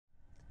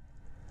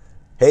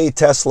Hey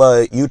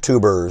Tesla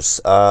YouTubers,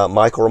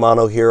 Michael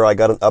Romano here. I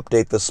got an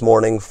update this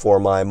morning for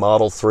my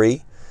Model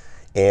 3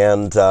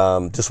 and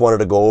just wanted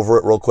to go over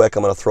it real quick.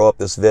 I'm going to throw up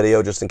this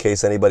video just in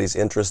case anybody's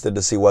interested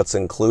to see what's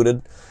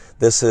included.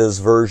 This is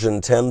version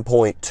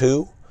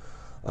 10.2,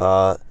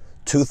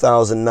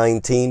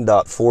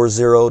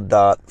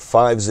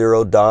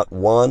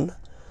 2019.40.50.1,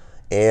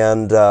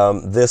 and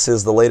this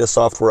is the latest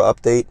software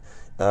update.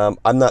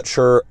 I'm not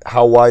sure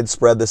how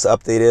widespread this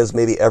update is.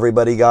 Maybe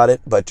everybody got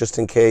it, but just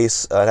in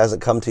case it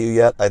hasn't come to you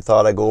yet, I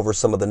thought I'd go over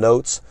some of the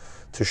notes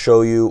to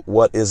show you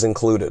what is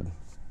included.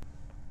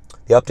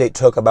 The update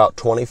took about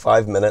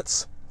 25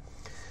 minutes.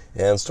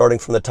 And starting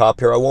from the top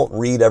here, I won't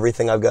read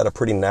everything. I've got a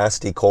pretty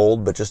nasty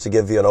cold, but just to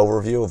give you an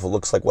overview of what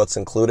looks like what's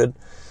included.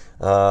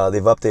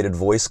 They've updated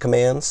voice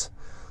commands.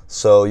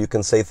 So you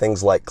can say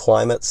things like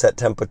climate, set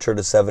temperature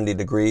to 70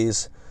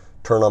 degrees,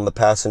 turn on the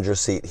passenger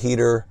seat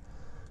heater.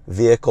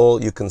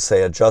 Vehicle, you can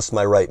say adjust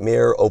my right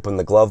mirror, open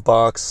the glove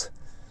box.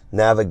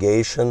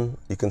 Navigation,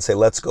 you can say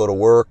let's go to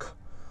work,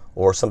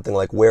 or something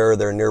like where are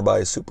there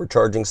nearby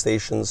supercharging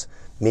stations.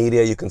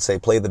 Media, you can say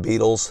play the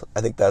Beatles.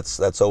 I think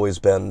that's always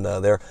been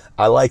there.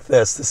 I like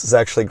this. This is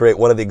actually great.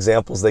 One of the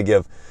examples they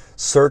give,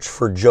 search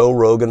for Joe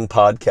Rogan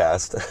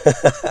podcast.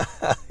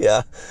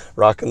 Yeah,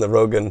 rocking the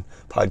Rogan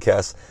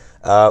podcast.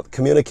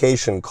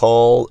 Communication,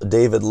 call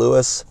David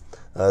Lewis,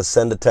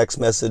 send a text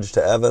message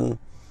to Evan.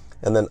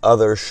 And then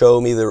other, show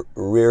me the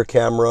rear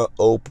camera,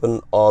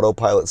 open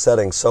autopilot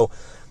settings. So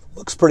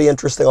looks pretty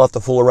interesting. I'll have to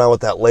fool around with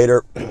that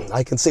later.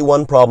 I can see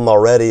one problem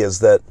already is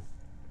that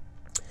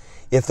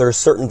if there's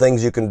certain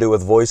things you can do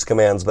with voice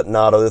commands but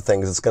not other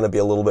things, it's going to be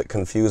a little bit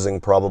confusing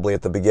probably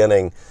at the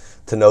beginning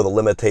to know the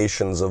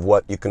limitations of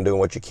what you can do and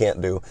what you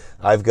can't do.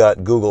 I've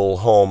got Google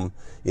Home,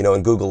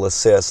 and Google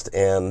Assist,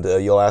 and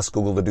you'll ask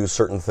Google to do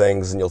certain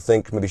things and you'll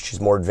think maybe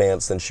she's more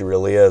advanced than she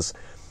really is.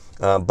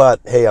 But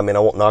hey, I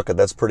won't knock it.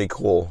 That's pretty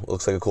cool.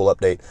 Looks like a cool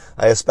update.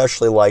 I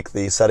especially like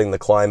the setting the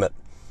climate.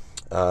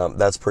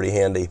 That's pretty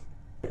handy.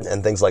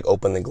 And things like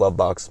open the glove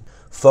box.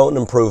 Phone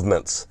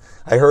improvements.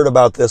 I heard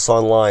about this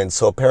online.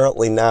 So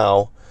apparently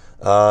now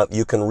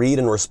you can read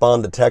and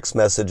respond to text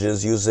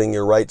messages using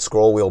your right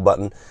scroll wheel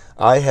button.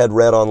 I had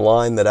read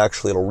online that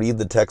actually it'll read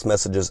the text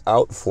messages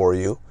out for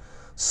you.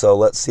 So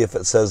let's see if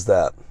it says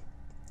that.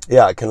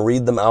 Yeah, it can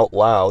read them out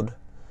loud.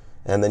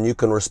 And then you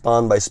can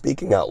respond by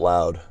speaking out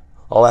loud.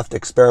 I'll have to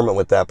experiment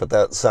with that, but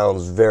that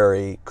sounds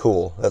very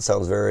cool. That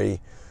sounds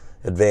very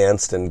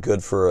advanced and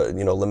good for,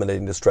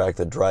 eliminating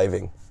distracted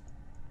driving.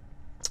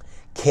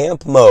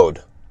 Camp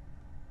mode.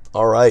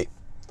 All right.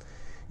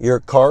 Your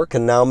car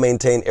can now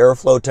maintain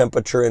airflow,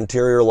 temperature,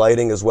 interior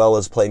lighting, as well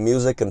as play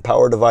music and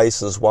power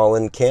devices while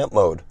in camp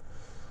mode.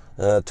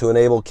 To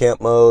enable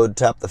camp mode,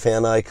 tap the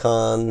fan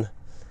icon,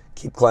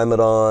 keep climate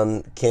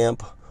on,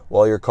 camp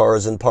while your car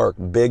is in park.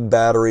 Big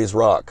batteries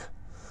rock.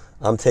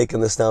 I'm taking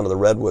this down to the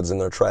Redwoods and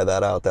going to try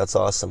that out. That's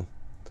awesome.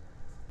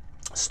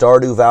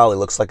 Stardew Valley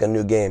looks like a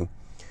new game.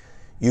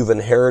 You've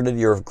inherited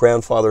your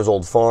grandfather's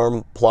old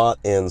farm plot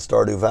in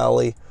Stardew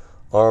Valley.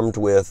 Armed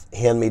with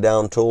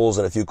hand-me-down tools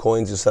and a few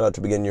coins, you set out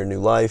to begin your new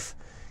life.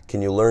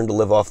 Can you learn to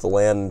live off the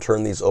land and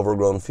turn these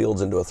overgrown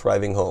fields into a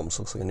thriving home?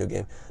 So looks like a new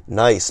game.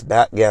 Nice.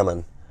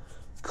 Backgammon.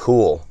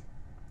 Cool.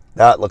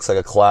 That looks like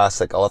a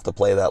classic. I'll have to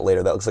play that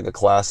later. That looks like a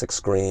classic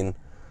screen.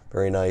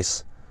 Very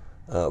nice.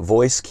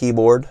 Voice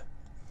keyboard.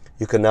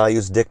 You can now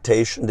use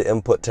dictation to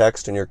input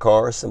text in your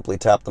car. Simply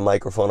tap the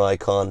microphone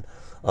icon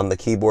on the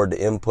keyboard to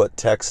input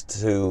text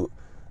to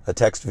a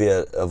text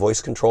via a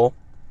voice control.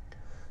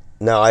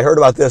 Now, I heard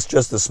about this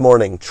just this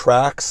morning.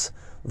 Trax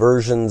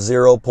version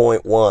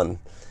 0.1.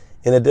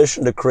 In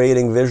addition to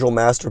creating visual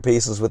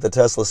masterpieces with the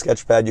Tesla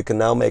Sketchpad, you can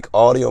now make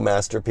audio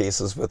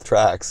masterpieces with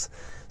Trax.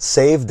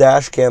 Save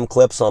dash cam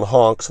clips on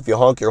honk. So if you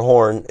honk your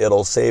horn,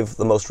 it'll save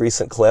the most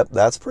recent clip.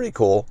 That's pretty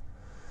cool.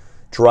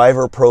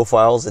 Driver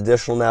profiles.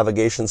 Additional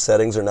navigation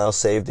settings are now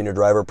saved in your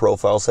driver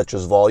profile, such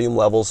as volume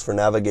levels for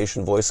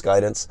navigation voice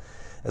guidance,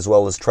 as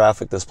well as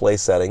traffic display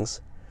settings.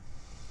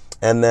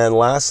 And then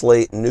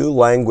lastly, new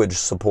language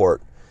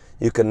support.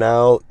 You can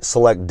now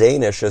select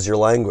Danish as your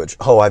language.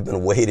 Oh, I've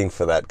been waiting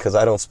for that because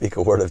I don't speak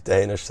a word of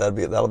Danish.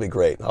 That'll be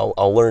great.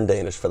 I'll learn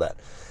Danish for that.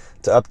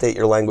 To update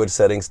your language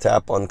settings,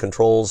 tap on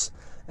controls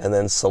and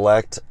then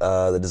select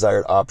the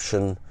desired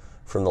option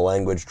from the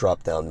language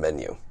drop-down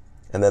menu.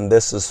 And then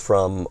this is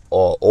from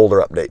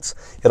older updates.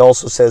 It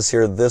also says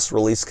here, this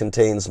release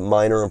contains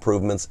minor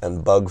improvements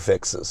and bug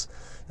fixes.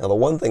 Now, the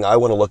one thing I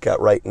want to look at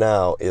right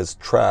now is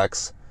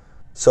Trax.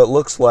 So it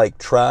looks like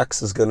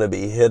Trax is going to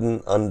be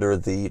hidden under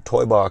the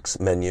toy box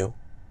menu.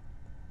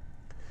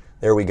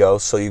 There we go.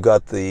 So you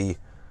got the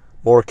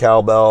more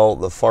cowbell,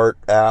 the fart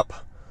app,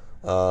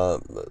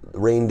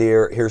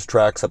 reindeer. Here's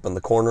Trax up in the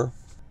corner.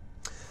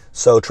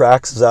 So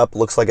Trax is up.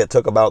 Looks like it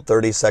took about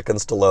 30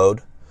 seconds to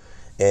load.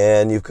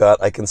 And you've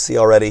got, I can see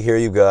already here,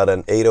 you've got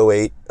an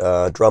 808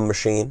 drum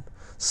machine,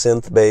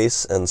 synth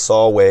bass, and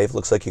saw wave.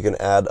 Looks like you can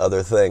add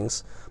other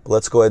things. But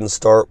let's go ahead and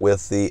start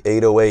with the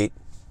 808.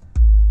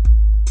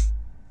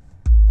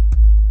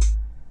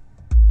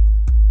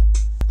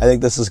 I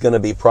think this is going to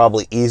be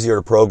probably easier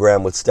to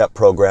program with step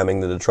programming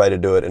than to try to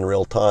do it in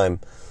real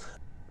time.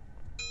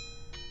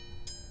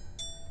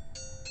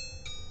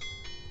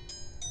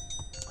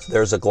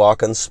 There's a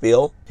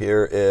glockenspiel.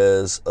 Here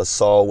is a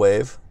saw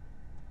wave.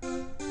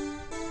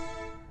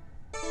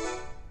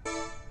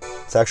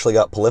 It's actually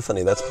got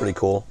polyphony. That's pretty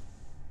cool.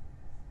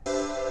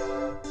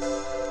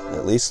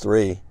 At least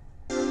 3,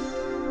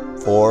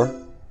 4,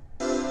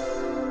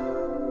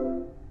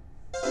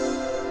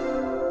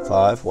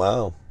 5.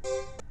 Wow.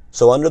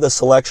 So under the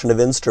selection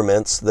of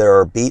instruments, there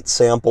are beat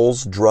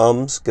samples,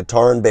 drums,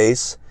 guitar and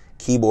bass,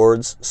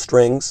 keyboards,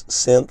 strings,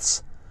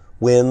 synths,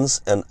 winds,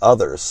 and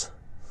others.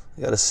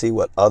 You got to see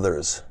what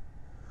others.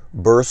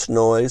 Burst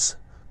noise,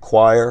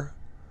 choir,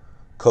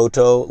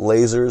 koto,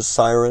 lasers,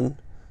 siren,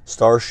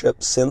 starship,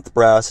 synth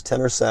brass,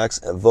 tenor sax,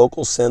 and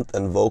vocal synth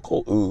and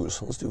vocal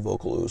ooze. Let's do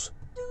vocal ooze.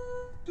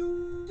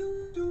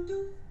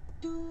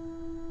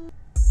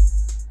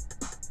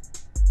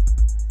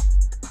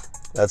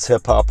 That's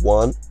hip hop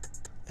 1.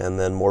 And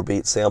then more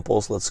beat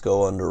samples. Let's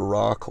go under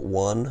rock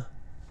 1.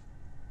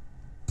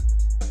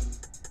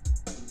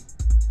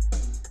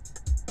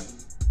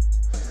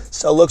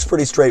 So it looks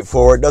pretty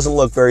straightforward. It doesn't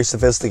look very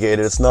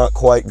sophisticated. It's not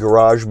quite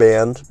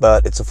GarageBand,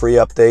 but it's a free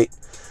update.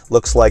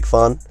 Looks like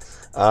fun.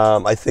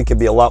 I think it'd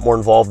be a lot more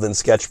involved than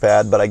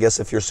Sketchpad, but I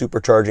guess if you're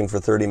supercharging for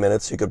 30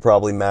 minutes, you could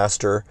probably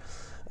master,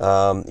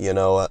 you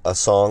know, a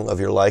song of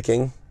your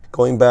liking.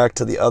 Going back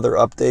to the other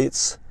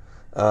updates,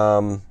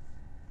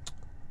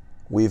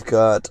 we've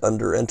got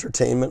under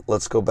entertainment.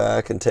 Let's go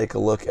back and take a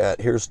look at,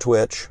 here's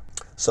Twitch.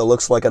 So it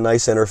looks like a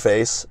nice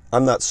interface.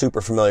 I'm not super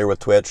familiar with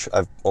Twitch.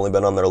 I've only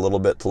been on there a little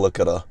bit to look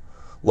at a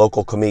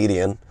local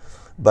comedian,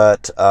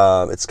 but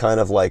it's kind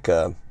of like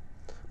a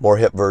more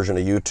hip version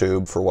of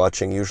YouTube for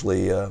watching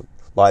usually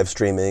live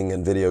streaming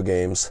and video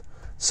games.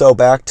 So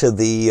back to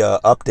the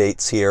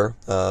updates here,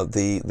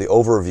 the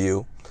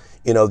overview.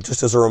 You know,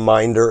 just as a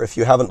reminder, if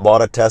you haven't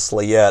bought a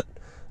Tesla yet,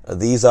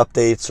 these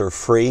updates are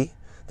free.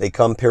 They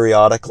come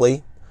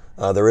periodically.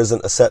 There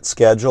isn't a set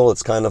schedule.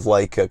 It's kind of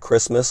like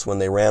Christmas when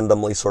they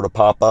randomly sort of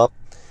pop up.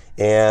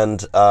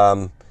 And,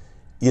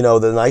 you know,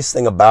 the nice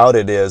thing about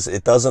it is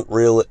it doesn't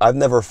really, I've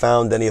never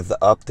found any of the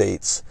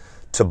updates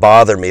to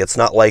bother me. It's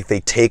not like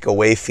they take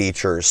away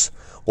features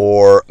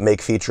or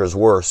make features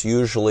worse.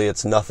 Usually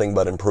it's nothing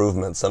but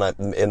improvements.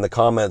 And in the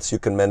comments, you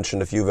can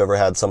mention if you've ever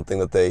had something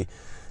that they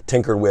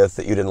tinkered with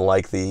that you didn't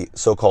like the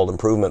so-called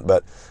improvement.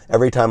 But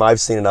every time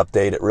I've seen an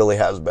update, it really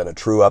has been a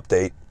true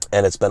update.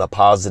 And it's been a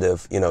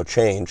positive, you know,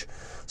 change.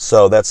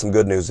 So that's some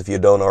good news. If you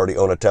don't already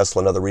own a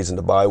Tesla, another reason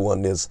to buy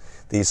one is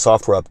these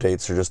software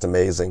updates are just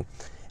amazing.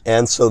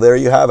 And so there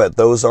you have it.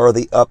 Those are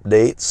the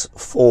updates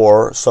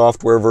for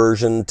software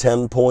version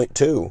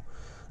 10.2.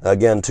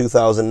 Again,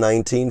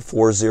 2019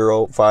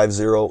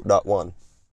 4050.1.